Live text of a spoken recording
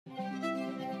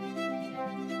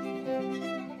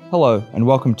Hello, and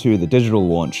welcome to the digital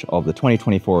launch of the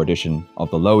 2024 edition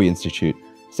of the Lowy Institute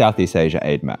Southeast Asia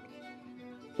Aid Map.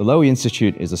 The Lowy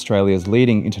Institute is Australia's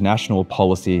leading international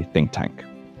policy think tank,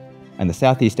 and the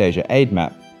Southeast Asia Aid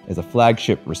Map is a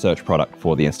flagship research product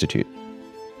for the Institute.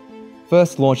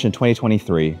 First launched in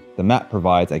 2023, the map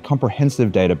provides a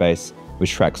comprehensive database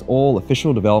which tracks all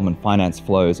official development finance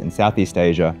flows in Southeast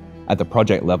Asia at the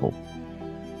project level.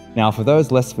 Now, for those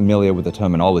less familiar with the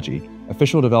terminology,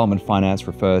 official development finance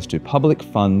refers to public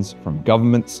funds from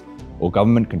governments or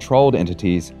government-controlled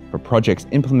entities for projects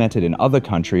implemented in other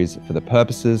countries for the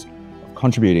purposes of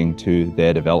contributing to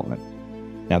their development.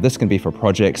 Now, this can be for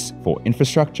projects for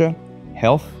infrastructure,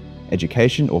 health,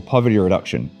 education, or poverty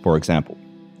reduction, for example.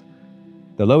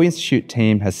 The Lowy Institute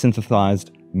team has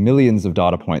synthesized millions of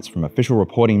data points from official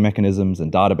reporting mechanisms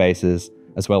and databases,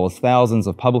 as well as thousands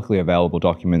of publicly available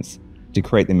documents to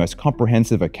create the most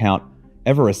comprehensive account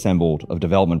ever assembled of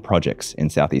development projects in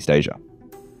Southeast Asia.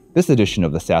 This edition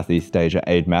of the Southeast Asia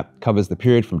Aid Map covers the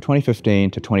period from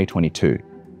 2015 to 2022.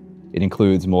 It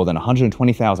includes more than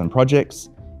 120,000 projects,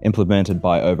 implemented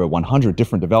by over 100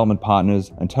 different development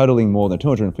partners and totaling more than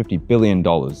 $250 billion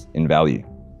in value.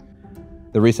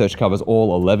 The research covers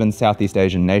all 11 Southeast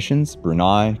Asian nations: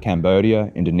 Brunei,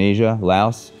 Cambodia, Indonesia,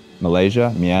 Laos,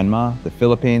 Malaysia, Myanmar, the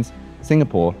Philippines,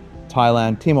 Singapore,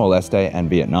 Thailand, Timor-Leste, and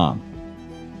Vietnam.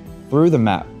 Through the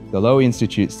map, the Lowy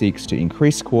Institute seeks to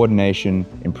increase coordination,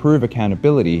 improve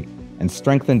accountability, and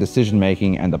strengthen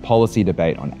decision-making and the policy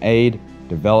debate on aid,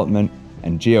 development,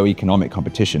 and geo-economic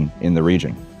competition in the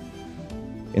region.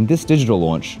 In this digital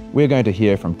launch, we're going to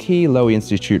hear from key Lowy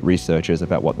Institute researchers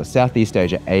about what the Southeast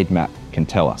Asia Aid Map can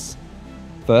tell us.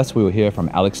 First, we will hear from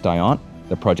Alexandre Dayant,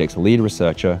 the project's lead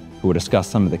researcher, who will discuss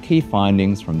some of the key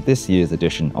findings from this year's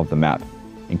edition of the map,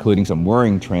 including some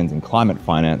worrying trends in climate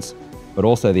finance, but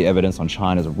also the evidence on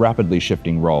China's rapidly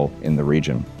shifting role in the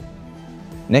region.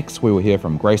 Next, we will hear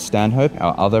from Grace Stanhope,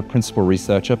 our other principal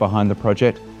researcher behind the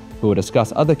project, who will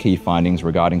discuss other key findings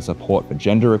regarding support for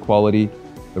gender equality,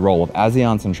 the role of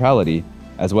ASEAN centrality,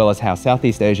 as well as how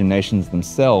Southeast Asian nations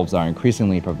themselves are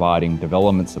increasingly providing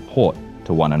development support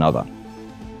to one another.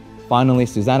 Finally,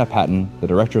 Susannah Patton, the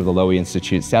director of the Lowy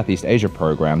Institute's Southeast Asia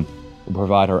program, will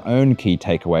provide her own key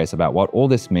takeaways about what all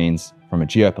this means from a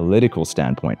geopolitical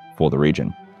standpoint for the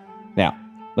region. Now,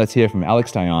 let's hear from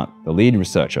Alexandre Dayant, the lead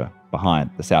researcher behind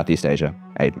the Southeast Asia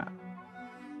Aid Map.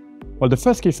 Well, the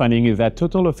first key finding is that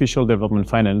total official development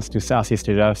finance to Southeast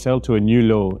Asia fell to a new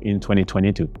low in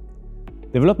 2022.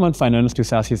 Development finance to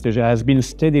Southeast Asia has been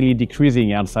steadily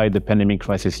decreasing outside the pandemic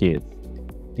crisis years.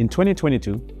 In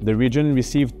 2022, the region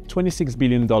received $26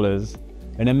 billion,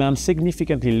 an amount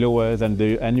significantly lower than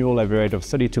the annual average of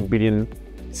 $32 billion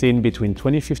seen between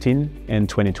 2015 and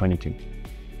 2022.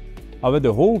 Over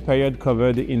the whole period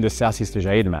covered in the Southeast Asia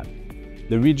Aid Map,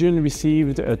 the region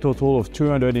received a total of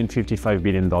 $255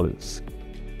 billion.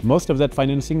 Most of that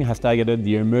financing has targeted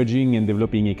the emerging and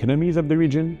developing economies of the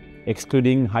region,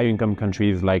 excluding high-income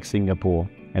countries like Singapore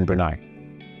and Brunei.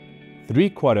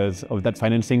 3/4 of that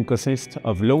financing consists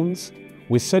of loans,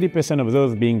 with 30% of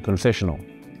those being concessional.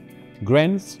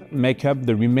 Grants make up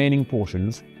the remaining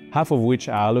portions, half of which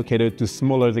are allocated to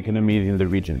smaller economies in the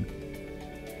region.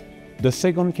 The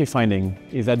second key finding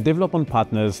is that development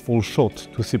partners fall short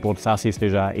to support Southeast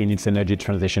Asia in its energy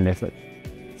transition effort.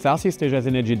 Southeast Asia's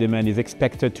energy demand is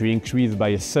expected to increase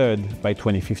by 1/3 by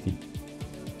 2050.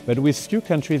 But with few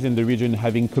countries in the region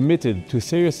having committed to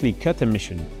seriously cut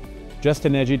emissions, just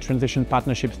energy transition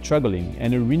partnerships struggling,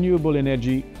 and a renewable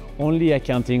energy only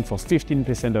accounting for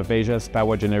 15% of Asia's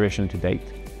power generation to date,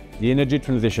 the energy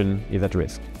transition is at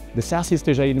risk. The Southeast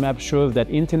Asia Aid Map shows that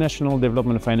international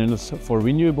development finance for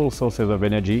renewable sources of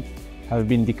energy have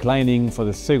been declining for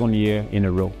the second year in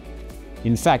a row.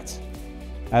 In fact,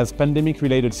 as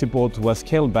pandemic-related support was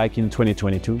scaled back in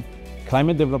 2022,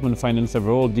 climate development finance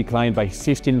overall declined by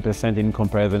 15% in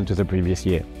comparison to the previous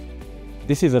year.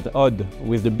 This is at odds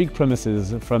with the big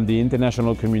promises from the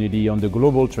international community on the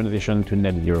global transition to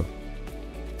net zero.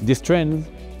 This trend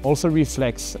also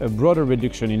reflects a broader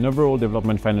reduction in overall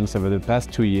development finance over the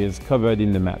past 2 years covered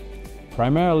in the map,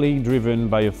 primarily driven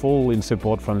by a fall in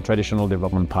support from traditional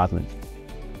development partners.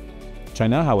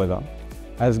 China, however,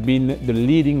 has been the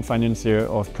leading financier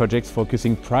of projects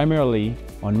focusing primarily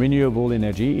on renewable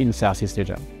energy in Southeast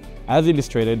Asia, as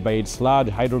illustrated by its large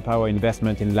hydropower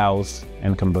investment in Laos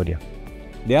and Cambodia.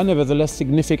 There are nevertheless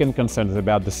significant concerns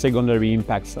about the secondary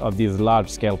impacts of these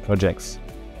large-scale projects.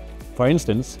 For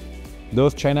instance,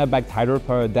 those China-backed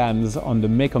hydropower dams on the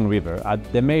Mekong River are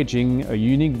damaging a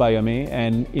unique biome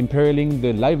and imperiling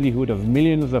the livelihood of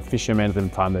millions of fishermen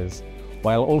and farmers,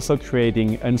 while also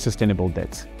creating unsustainable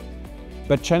debt.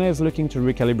 But China is looking to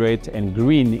recalibrate and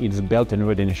green its Belt and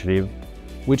Road Initiative,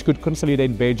 which could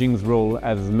consolidate Beijing's role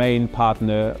as main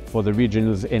partner for the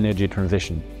region's energy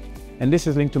transition. And this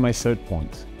is linked to my third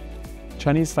point.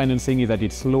 Chinese financing is at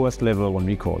its lowest level on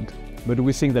record, but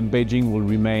we think that Beijing will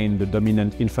remain the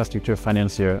dominant infrastructure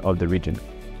financier of the region.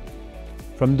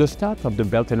 From the start of the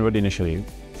Belt and Road Initiative,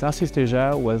 Southeast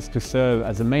Asia was to serve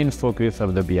as the main focus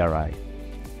of the BRI.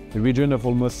 The region of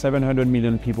almost 700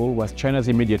 million people was China's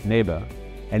immediate neighbor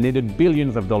and needed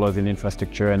billions of dollars in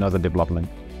infrastructure and other development.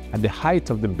 At the height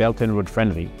of the Belt and Road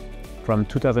Frenzy, from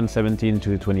 2017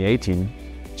 to 2018,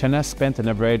 China spent an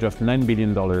average of $9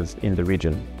 billion in the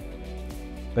region.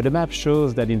 But the map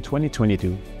shows that in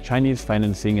 2022, Chinese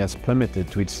financing has plummeted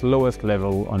to its lowest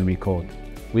level on record,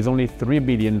 with only $3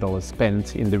 billion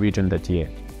spent in the region that year.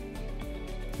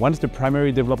 Once the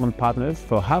primary development partners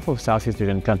for half of Southeast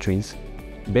Asian countries,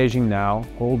 Beijing now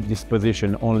holds this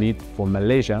position only for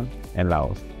Malaysia and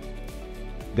Laos.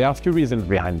 There are a few reasons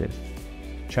behind this.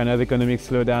 China's economic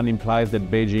slowdown implies that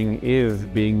Beijing is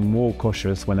being more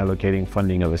cautious when allocating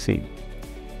funding overseas.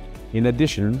 In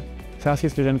addition,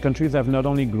 Southeast Asian countries have not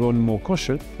only grown more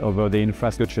cautious over their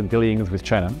infrastructure dealings with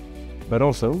China, but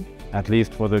also, at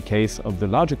least for the case of the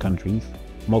larger countries,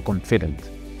 more confident.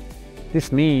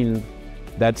 This means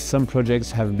that some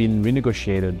projects have been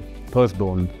renegotiated,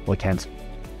 postponed, or cancelled.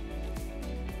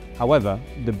 However,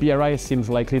 the BRI seems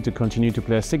likely to continue to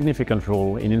play a significant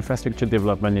role in infrastructure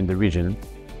development in the region,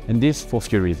 and this for a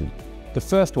few reasons. The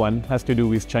first one has to do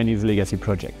with Chinese legacy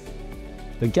projects.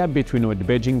 The gap between what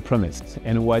Beijing promised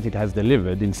and what it has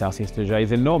delivered in Southeast Asia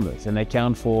is enormous and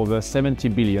accounts for over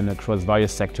 $70 billion across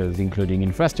various sectors, including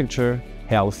infrastructure,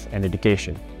 health, and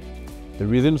education. The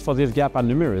reasons for this gap are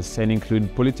numerous and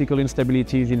include political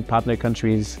instabilities in partner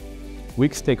countries,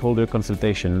 weak stakeholder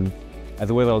consultation,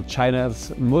 as well as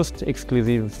China's most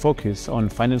exclusive focus on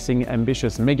financing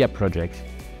ambitious mega projects,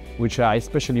 which are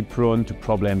especially prone to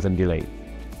problems and delays.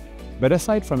 But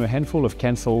aside from a handful of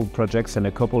cancelled projects and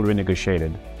a couple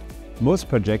renegotiated, most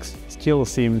projects still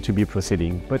seem to be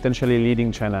proceeding, potentially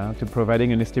leading China to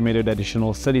providing an estimated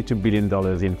additional $32 billion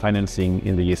in financing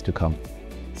in the years to come.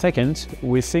 Second,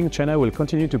 we think China will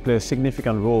continue to play a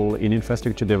significant role in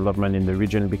infrastructure development in the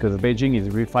region because Beijing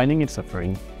is refining its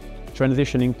offering,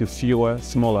 transitioning to fewer,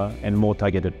 smaller, and more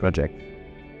targeted projects.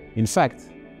 In fact,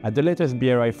 at the latest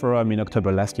BRI forum in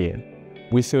October last year,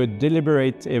 we saw a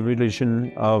deliberate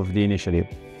evolution of the initiative.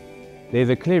 There is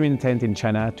a clear intent in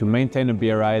China to maintain a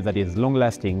BRI that is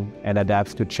long-lasting and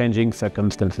adapts to changing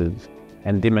circumstances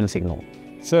and demand signals.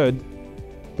 Third,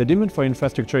 the demand for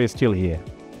infrastructure is still here.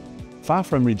 Far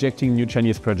from rejecting new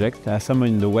Chinese projects, as some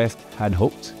in the West had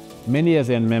hoped, many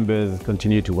ASEAN members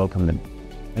continue to welcome them.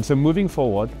 And so moving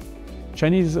forward,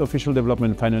 Chinese official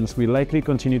development finance will likely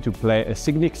continue to play a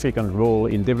significant role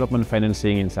in development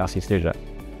financing in Southeast Asia,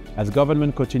 as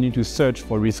governments continue to search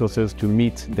for resources to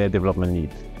meet their development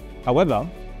needs. However,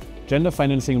 gender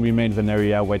financing remains an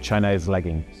area where China is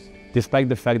lagging, despite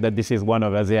the fact that this is one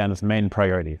of ASEAN's main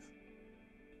priorities.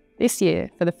 This year,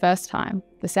 for the first time,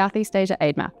 the Southeast Asia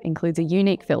Aid Map includes a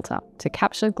unique filter to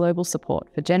capture global support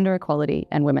for gender equality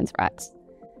and women's rights.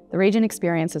 The region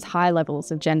experiences high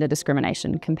levels of gender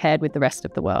discrimination compared with the rest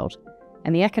of the world,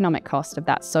 and the economic cost of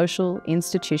that social,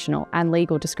 institutional, and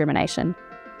legal discrimination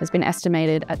has been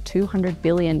estimated at $200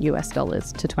 billion to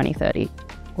 2030,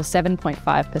 or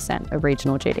 7.5% of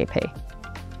regional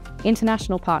GDP.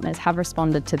 International partners have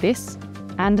responded to this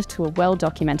and to a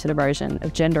well-documented erosion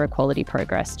of gender equality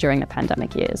progress during the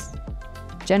pandemic years.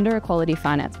 Gender equality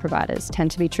finance providers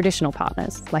tend to be traditional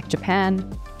partners like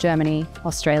Japan, Germany,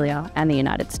 Australia, and the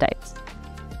United States.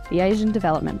 The Asian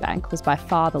Development Bank was by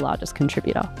far the largest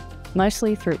contributor,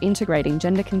 mostly through integrating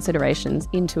gender considerations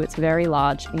into its very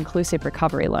large inclusive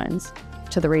recovery loans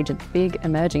to the region's big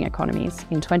emerging economies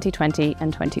in 2020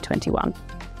 and 2021.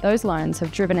 Those loans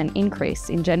have driven an increase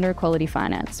in gender equality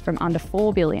finance from under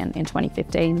 $4 billion in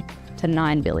 2015 to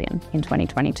 $9 billion in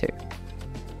 2022.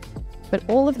 But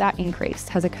all of that increase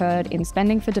has occurred in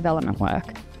spending for development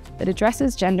work that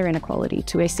addresses gender inequality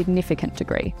to a significant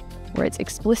degree, where it's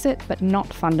explicit but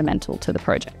not fundamental to the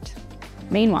project.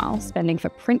 Meanwhile, spending for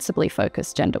principally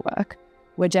focused gender work,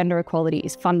 where gender equality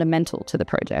is fundamental to the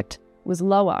project, was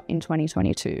lower in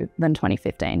 2022 than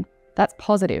 2015. That's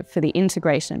positive for the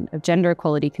integration of gender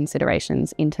equality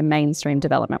considerations into mainstream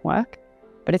development work,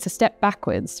 but it's a step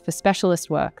backwards for specialist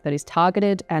work that is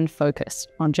targeted and focused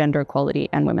on gender equality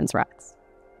and women's rights.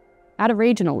 At a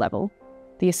regional level,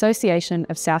 the Association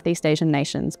of Southeast Asian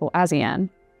Nations, or ASEAN,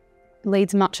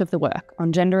 leads much of the work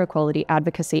on gender equality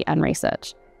advocacy and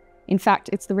research. In fact,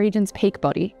 it's the region's peak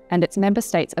body, and its member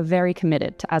states are very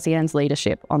committed to ASEAN's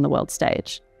leadership on the world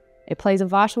stage. It plays a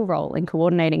vital role in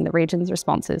coordinating the region's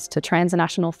responses to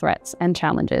transnational threats and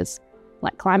challenges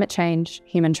like climate change,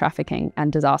 human trafficking,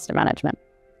 and disaster management.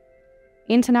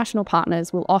 International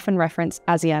partners will often reference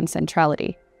ASEAN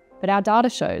centrality, but our data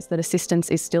shows that assistance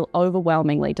is still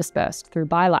overwhelmingly dispersed through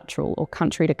bilateral or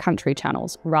country-to-country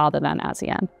channels rather than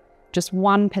ASEAN. Just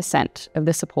 1% of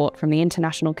the support from the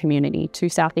international community to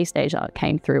Southeast Asia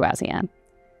came through ASEAN.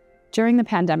 During the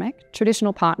pandemic,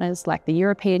 traditional partners like the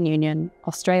European Union,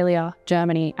 Australia,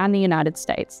 Germany, and the United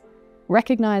States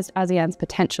recognised ASEAN's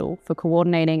potential for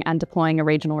coordinating and deploying a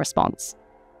regional response.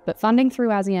 But funding through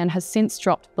ASEAN has since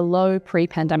dropped below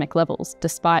pre-pandemic levels,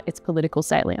 despite its political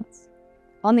salience.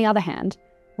 On the other hand,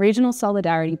 regional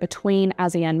solidarity between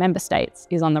ASEAN member states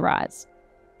is on the rise.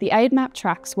 The aid map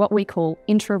tracks what we call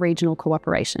intra-regional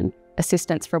cooperation,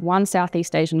 assistance from one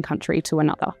Southeast Asian country to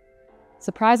another.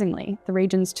 Surprisingly, the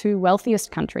region's two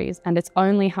wealthiest countries and its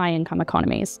only high-income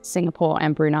economies, Singapore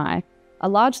and Brunei, are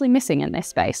largely missing in this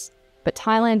space, but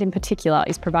Thailand in particular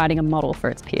is providing a model for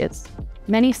its peers.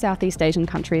 Many Southeast Asian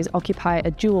countries occupy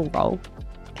a dual role.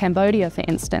 Cambodia, for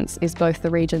instance, is both the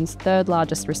region's third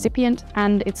largest recipient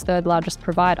and its third largest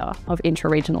provider of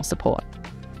intra-regional support.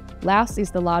 Laos is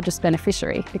the largest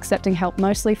beneficiary, accepting help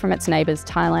mostly from its neighbours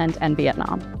Thailand and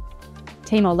Vietnam.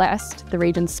 Timor-Leste, the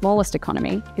region's smallest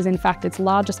economy, is in fact its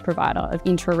largest provider of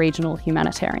intra-regional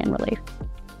humanitarian relief.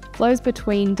 Flows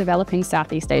between developing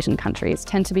Southeast Asian countries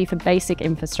tend to be for basic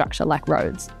infrastructure like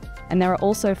roads, and there are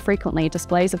also frequently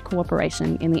displays of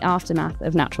cooperation in the aftermath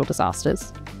of natural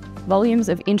disasters. Volumes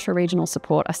of intra-regional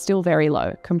support are still very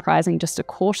low, comprising just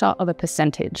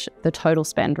 0.25% of the total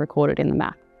spend recorded in the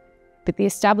map. But the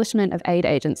establishment of aid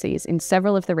agencies in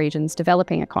several of the region's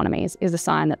developing economies is a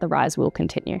sign that the rise will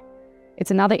continue.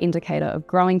 It's another indicator of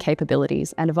growing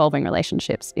capabilities and evolving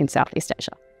relationships in Southeast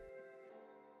Asia.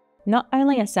 Not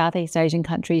only are Southeast Asian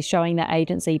countries showing their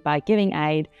agency by giving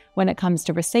aid, when it comes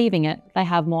to receiving it, they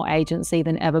have more agency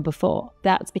than ever before.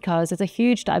 That's because there's a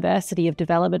huge diversity of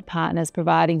development partners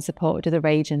providing support to the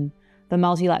region. The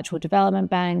multilateral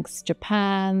development banks,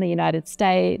 Japan, the United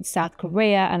States, South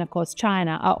Korea, and of course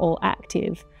China are all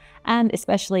active. And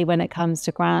especially when it comes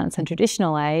to grants and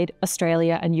traditional aid,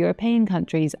 Australia and European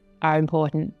countries are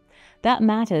important. That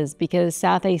matters because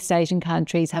Southeast Asian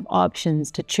countries have options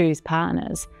to choose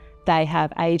partners. They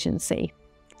have agency.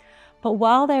 But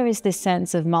while there is this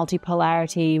sense of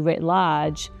multipolarity writ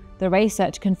large, the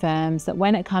research confirms that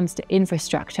when it comes to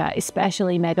infrastructure,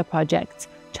 especially mega projects,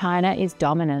 China is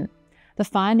dominant. The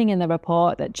finding in the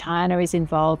report that China is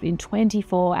involved in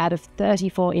 24 out of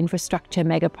 34 infrastructure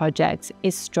mega projects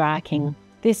is striking.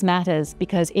 This matters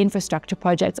because infrastructure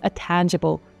projects are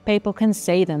tangible, people can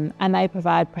see them, and they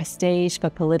provide prestige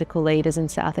for political leaders in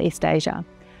Southeast Asia.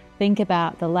 Think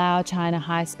about the Lao-China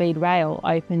high-speed rail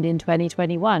opened in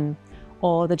 2021,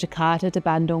 or the Jakarta to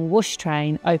Bandung Wush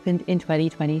train opened in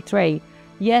 2023.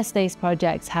 Yes, these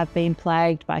projects have been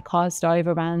plagued by cost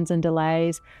overruns and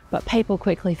delays, but people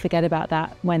quickly forget about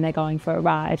that when they're going for a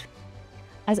ride.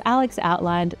 As Alex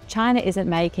outlined, China isn't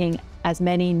making as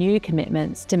many new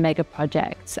commitments to mega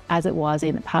projects as it was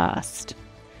in the past.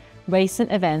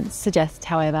 Recent events suggest,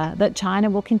 however, that China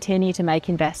will continue to make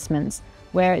investments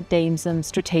where it deems them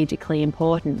strategically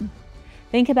important.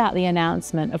 Think about the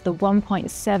announcement of the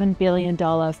 $1.7 billion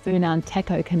Funan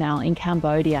Techo Canal in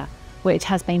Cambodia, which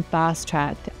has been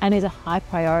fast-tracked and is a high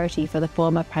priority for the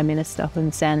former Prime Minister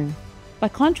Hun Sen. By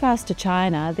contrast to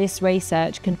China, this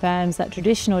research confirms that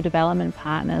traditional development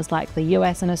partners like the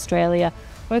US and Australia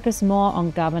focus more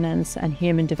on governance and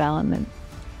human development.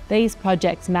 These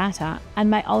projects matter and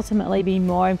may ultimately be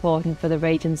more important for the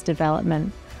region's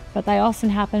development, but they often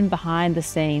happen behind the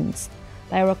scenes.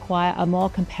 They require a more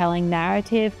compelling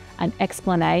narrative and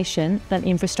explanation than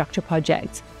infrastructure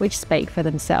projects, which speak for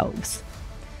themselves.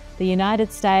 The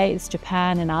United States,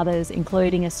 Japan, and others,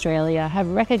 including Australia, have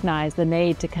recognised the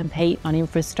need to compete on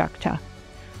infrastructure.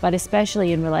 But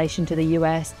especially in relation to the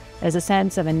US, there's a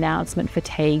sense of announcement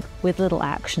fatigue with little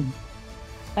action.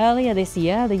 Earlier this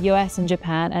year, the US and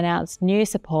Japan announced new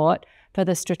support for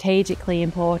the strategically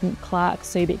important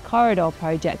Clark-Subic corridor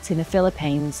projects in the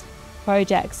Philippines,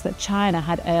 projects that China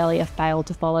had earlier failed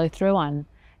to follow through on.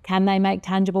 Can they make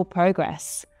tangible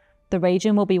progress? The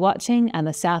region will be watching and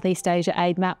the Southeast Asia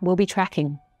aid map will be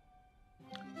tracking.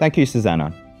 Thank you,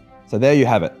 Susannah. So there you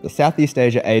have it. The Southeast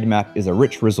Asia aid map is a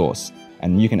rich resource,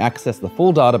 and you can access the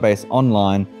full database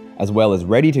online, as well as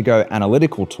ready-to-go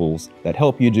analytical tools that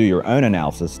help you do your own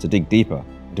analysis to dig deeper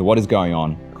into what is going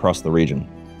on across the region.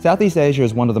 Southeast Asia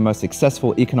is one of the most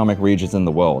successful economic regions in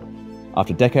the world.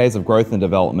 After decades of growth and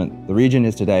development, the region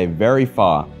is today very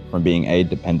far from being aid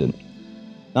dependent.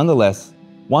 Nonetheless,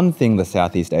 One thing the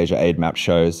Southeast Asia aid map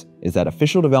shows is that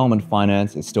official development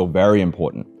finance is still very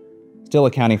important, still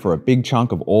accounting for a big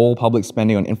chunk of all public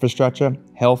spending on infrastructure,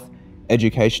 health,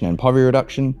 education and poverty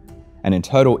reduction, and in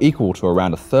total equal to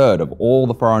around a third of all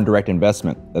the foreign direct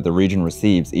investment that the region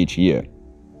receives each year.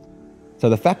 So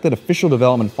the fact that official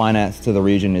development finance to the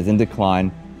region is in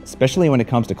decline, especially when it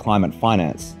comes to climate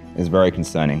finance, is very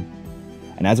concerning.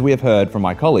 And as we have heard from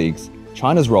my colleagues,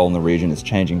 China's role in the region is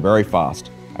changing very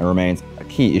fast and remains a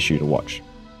key issue to watch.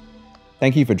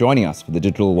 Thank you for joining us for the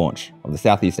digital launch of the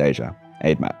Southeast Asia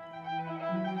Aid Map.